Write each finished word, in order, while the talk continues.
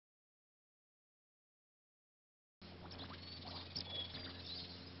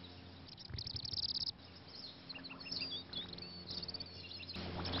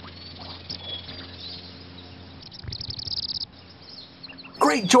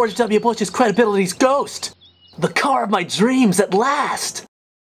Great George W. Bush's credibility's ghost! The car of my dreams at last!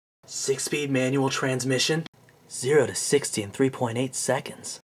 6-speed manual transmission, 0 to 60 in 3.8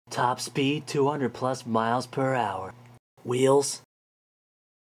 seconds. Top speed 200 plus miles per hour. Wheels.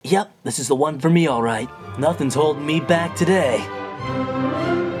 Yep, this is the one for me, alright. Nothing's holding me back today.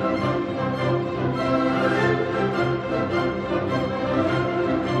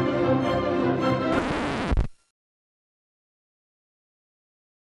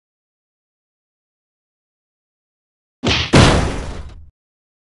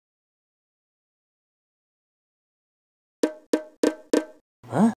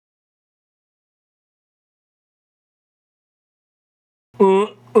 Huh?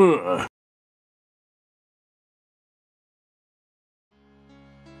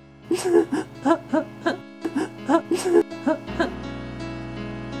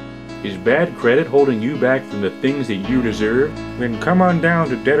 Is bad credit holding you back from the things that you deserve? Then come on down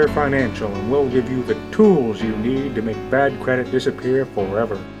to Debtor Financial and we'll give you the tools you need to make bad credit disappear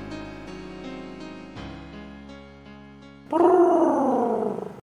forever.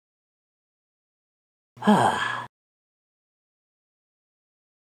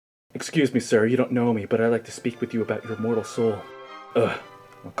 Excuse me, sir, you don't know me, but I'd like to speak with you about your mortal soul. I'll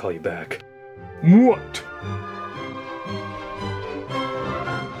call you back. What?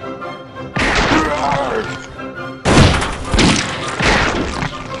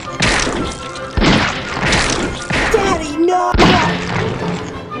 Daddy, no!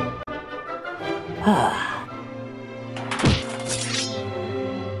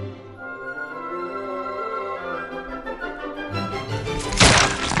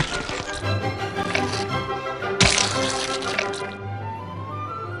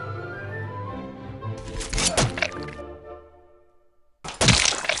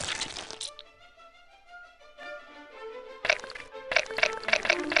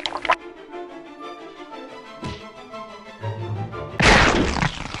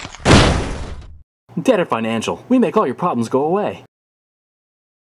 Debtor Financial, we make all your problems go away.